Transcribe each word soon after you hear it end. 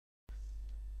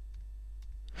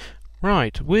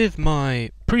Right, with my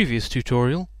previous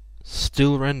tutorial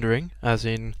still rendering, as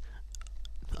in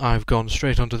I've gone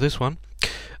straight onto this one,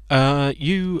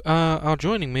 you are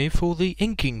joining me for the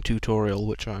inking tutorial,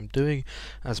 which I'm doing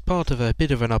as part of a bit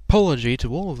of an apology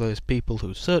to all of those people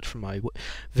who searched for my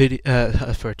video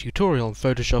for a tutorial on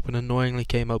Photoshop and annoyingly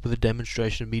came up with a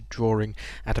demonstration of me drawing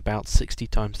at about 60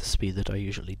 times the speed that I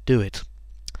usually do it.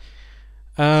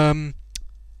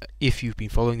 If you've been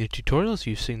following the tutorials,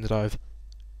 you've seen that I've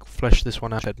fleshed this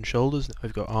one out, head and shoulders.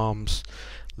 I've got arms,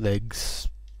 legs,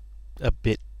 a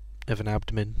bit of an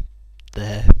abdomen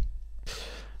there.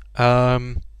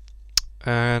 And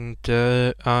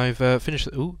I've finished.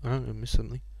 Ooh, I missed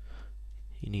something.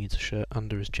 He needs a shirt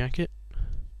under his jacket.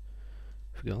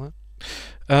 Forgot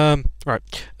that.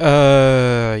 Right.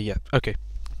 Yeah. Okay.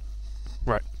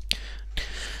 Right.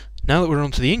 Now that we're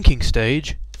on to the inking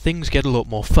stage, things get a lot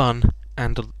more fun,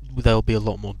 and there'll be a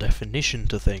lot more definition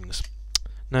to things.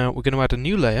 Now we're going to add a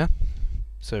new layer.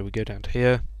 So we go down to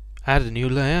here, add a new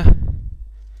layer,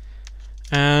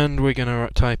 and we're going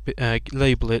to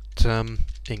label it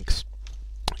inks,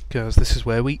 because this is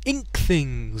where we ink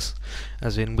things,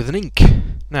 as in with an ink.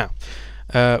 Now,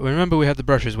 remember we had the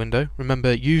brushes window.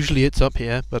 Remember, usually it's up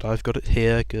here, but I've got it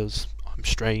here because I'm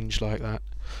strange like that.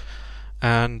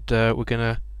 And we're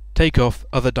going to take off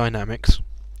other dynamics,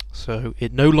 so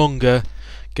it no longer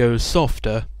goes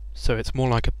softer, so it's more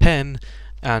like a pen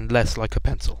and less like a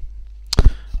pencil.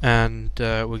 And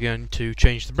we're going to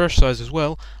change the brush size as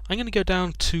well. I'm going to go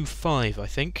down to 5, I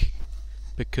think,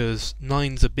 because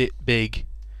 9's a bit big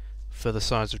for the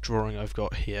size of drawing I've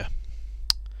got here.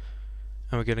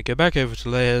 And we're going to go back over to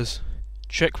layers,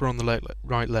 check we're on the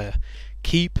right layer.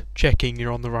 Keep checking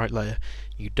you're on the right layer.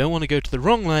 You don't want to go to the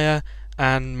wrong layer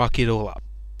and muck it all up,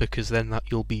 because then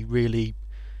you'll be really,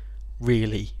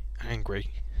 really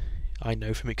angry. I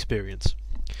know from experience.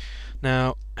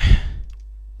 Now,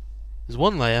 there's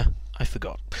one layer I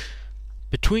forgot.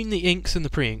 Between the inks and the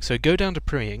pre-inks, so go down to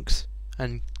pre-inks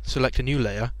and select a new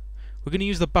layer. We're going to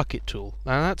use the bucket tool.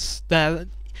 Now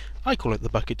I call it the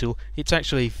bucket tool. It's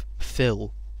actually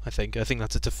fill, I think. I think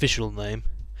that's its official name.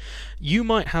 You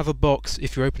might have a box,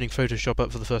 if you're opening Photoshop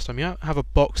up for the first time, you have a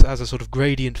box that has a sort of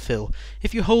gradient fill.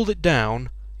 If you hold it down,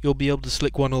 you'll be able to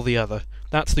select one or the other.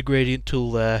 That's the gradient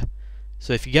tool there.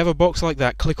 So if you have a box like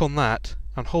that, click on that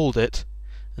and hold it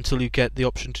until you get the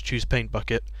option to choose Paint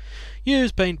Bucket.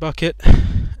 Use Paint Bucket,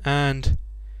 and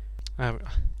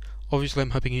obviously I'm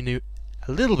hoping you knew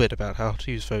a little bit about how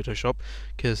to use Photoshop,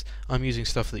 because I'm using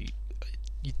stuff that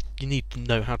you need to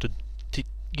know how to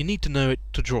you need to know it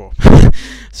to draw.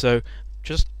 So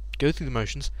just go through the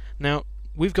motions. Now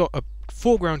we've got a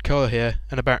foreground colour here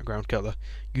and a background colour.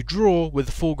 You draw with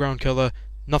the foreground colour,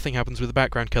 nothing happens with the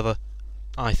background colour,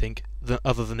 I think,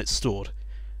 other than it's stored.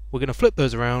 We're going to flip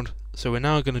those around, so we're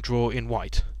now going to draw in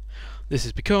white. This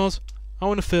is because I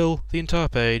want to fill the entire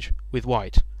page with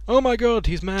white. Oh my god,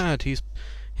 he's mad! He's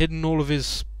hidden all of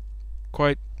his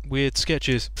quite weird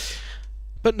sketches.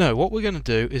 But no, what we're going to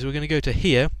do is we're going to go to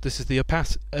here. This is the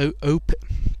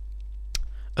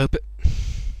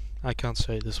I can't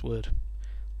say this word.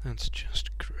 That's just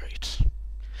great.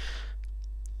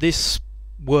 This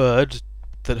word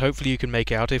that hopefully you can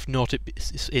make out, if not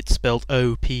it's spelled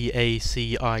O-P-A-C-I-T-Y,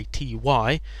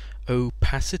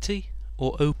 opacity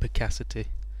or opacity?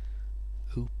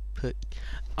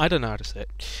 I don't know how to say it.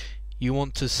 You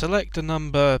want to select a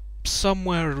number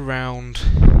somewhere around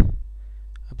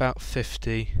about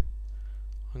 50.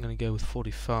 I'm going to go with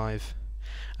 45.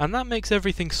 And that makes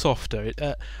everything softer.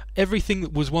 Everything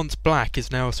that was once black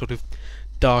is now a sort of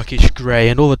darkish grey,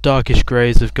 and all the darkish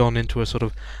greys have gone into a sort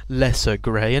of lesser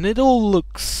grey, and it all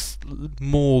looks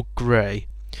more grey.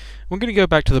 We're going to go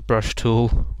back to the brush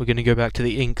tool, we're going to go back to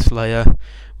the inks layer,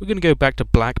 we're going to go back to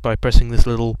black by pressing this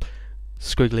little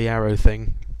squiggly arrow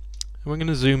thing, and we're going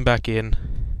to zoom back in,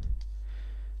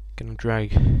 going to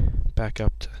drag back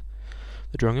up to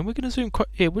the drawing, and we're going to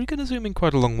zoom in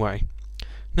quite a long way.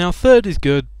 Now third is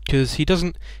good because he's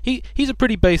a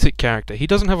pretty basic character. He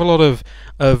doesn't have a lot of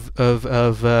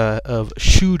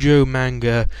shoujo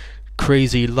manga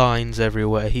crazy lines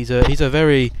everywhere. He's a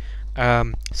very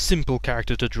simple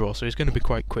character to draw, so he's going to be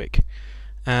quite quick.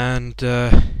 And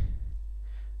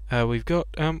we've got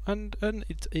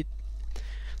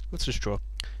let's just draw.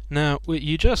 Now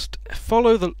you just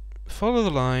follow the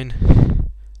line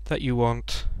that you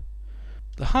want.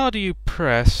 The harder you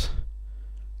press,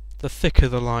 the thicker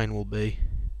the line will be.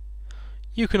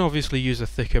 You can obviously use a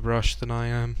thicker brush than I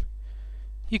am.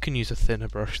 You can use a thinner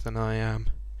brush than I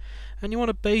am. And you want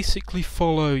to basically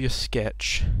follow your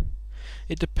sketch.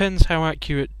 It depends how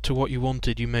accurate to what you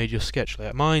wanted you made your sketch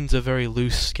layout. Mine's a very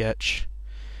loose sketch.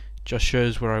 just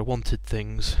shows where I wanted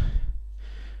things.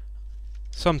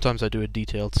 Sometimes I do a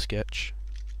detailed sketch.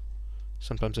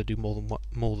 Sometimes I do more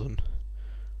than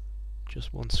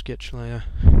just one sketch layer.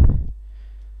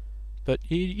 But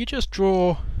you just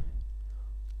draw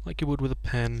like you would with a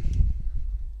pen.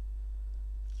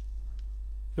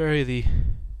 Vary the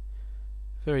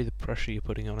pressure you're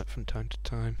putting on it from time to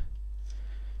time.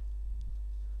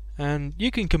 And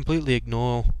you can completely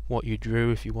ignore what you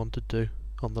drew if you wanted to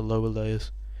on the lower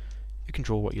layers. You can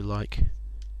draw what you like.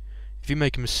 If you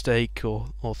make a mistake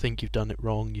or think you've done it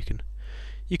wrong, you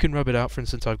can rub it out. For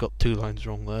instance, I've got 2 lines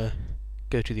wrong there.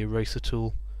 Go to the eraser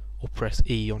tool or press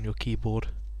E on your keyboard,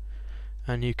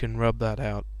 and you can rub that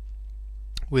out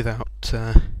without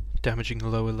damaging the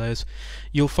lower layers.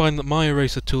 You'll find that my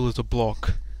eraser tool is a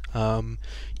block.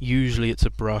 Usually it's a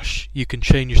brush. You can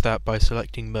change that by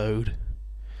selecting mode.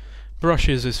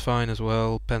 Brushes is fine as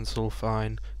well, pencil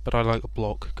fine, but I like a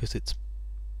block because it's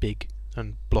big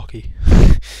and blocky.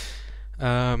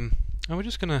 And we're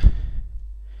just gonna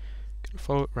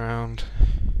follow it round,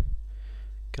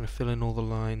 gonna fill in all the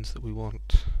lines that we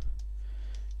want,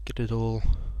 get it all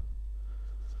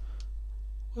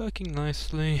working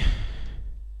nicely,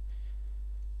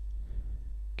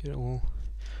 get it all.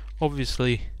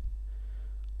 Obviously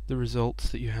the results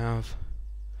that you have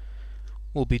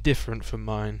will be different from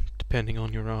mine depending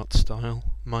on your art style.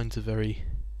 Mine's a very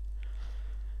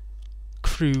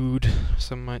crude,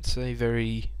 some might say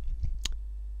very,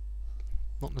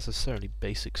 not necessarily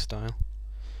basic style,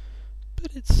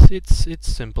 but it's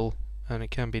simple and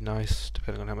it can be nice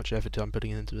depending on how much effort I'm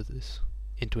putting into it.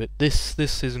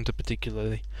 This isn't a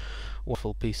particularly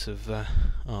wonderful piece of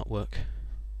artwork,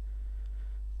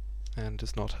 and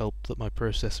does not help that my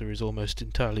processor is almost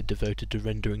entirely devoted to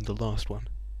rendering the last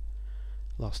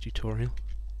tutorial,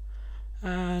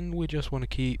 and we just want to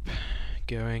keep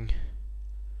going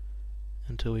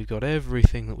until we've got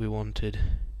everything that we wanted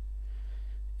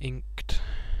inked.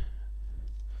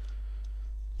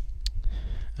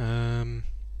 You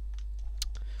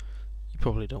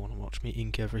probably don't want to watch me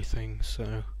ink everything, so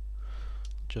I'll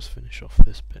just finish off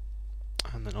this bit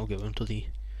and then I'll go into the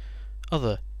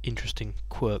other interesting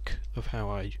quirk of how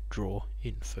I draw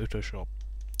in Photoshop.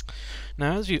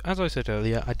 Now, as I said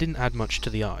earlier, I didn't add much to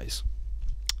the eyes,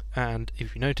 and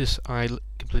if you notice, I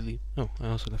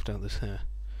also left out this hair.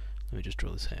 Let me just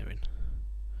draw this hair in.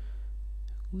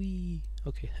 Whee!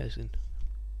 Okay, hair's in.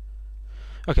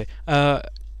 Okay,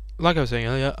 like I was saying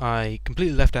earlier, I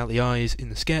completely left out the eyes in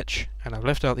the sketch, and I've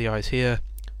left out the eyes here.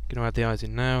 I'm going to add the eyes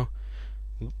in now.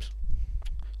 Oops.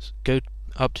 So go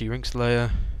up to your inks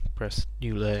layer, press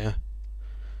new layer,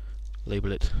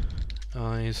 label it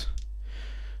eyes,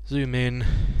 zoom in,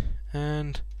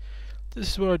 and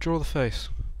this is where I draw the face.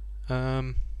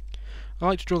 I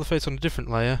like to draw the face on a different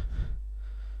layer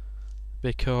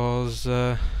because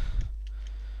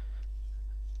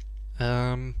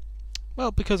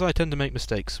well, because I tend to make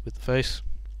mistakes with the face.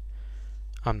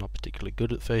 I'm not particularly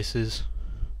good at faces.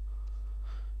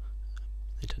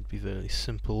 They tend to be very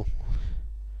simple,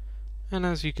 and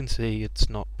as you can see, it's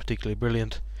not particularly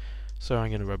brilliant, so I'm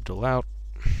going to rub it all out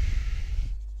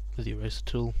with the eraser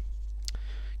tool.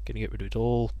 Going to get rid of it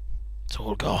all. It's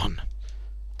all gone.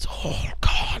 It's all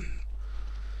gone.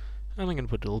 And I'm going to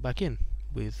put it all back in,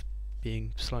 with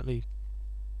being slightly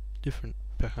different,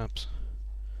 perhaps.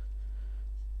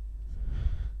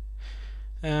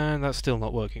 And that's still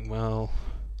not working well,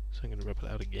 so I'm going to rub it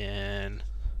out again.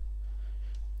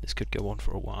 This could go on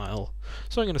for a while,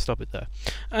 so I'm going to stop it there.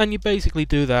 And you basically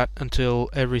do that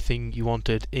until everything you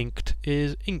wanted inked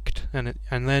is inked, and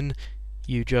then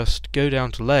you just go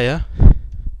down to layer,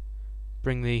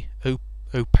 bring the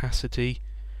opacity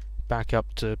back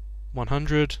up to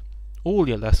 100, all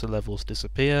your lesser levels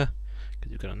disappear,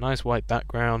 because you've got a nice white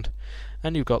background,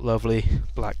 and you've got lovely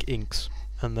black inks,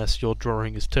 unless your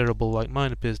drawing is terrible like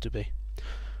mine appears to be.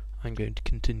 I'm going to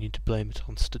continue to blame it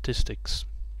on statistics.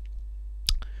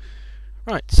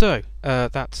 Right, so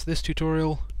that's this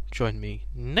tutorial. Join me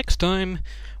next time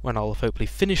when I'll have hopefully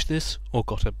finished this or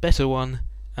got a better one,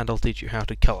 and I'll teach you how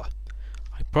to colour.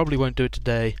 I probably won't do it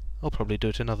today, I'll probably do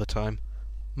it another time.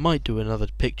 Might do another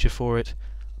picture for it,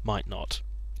 might not.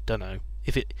 Don't know.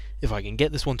 If I can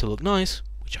get this one to look nice,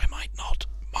 which I might not,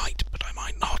 but I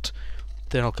might not,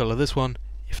 then I'll colour this one.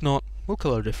 If not, we'll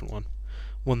colour a different one.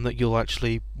 One that you'll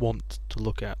actually want to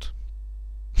look at.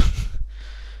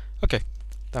 Okay,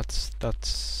 that's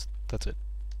it.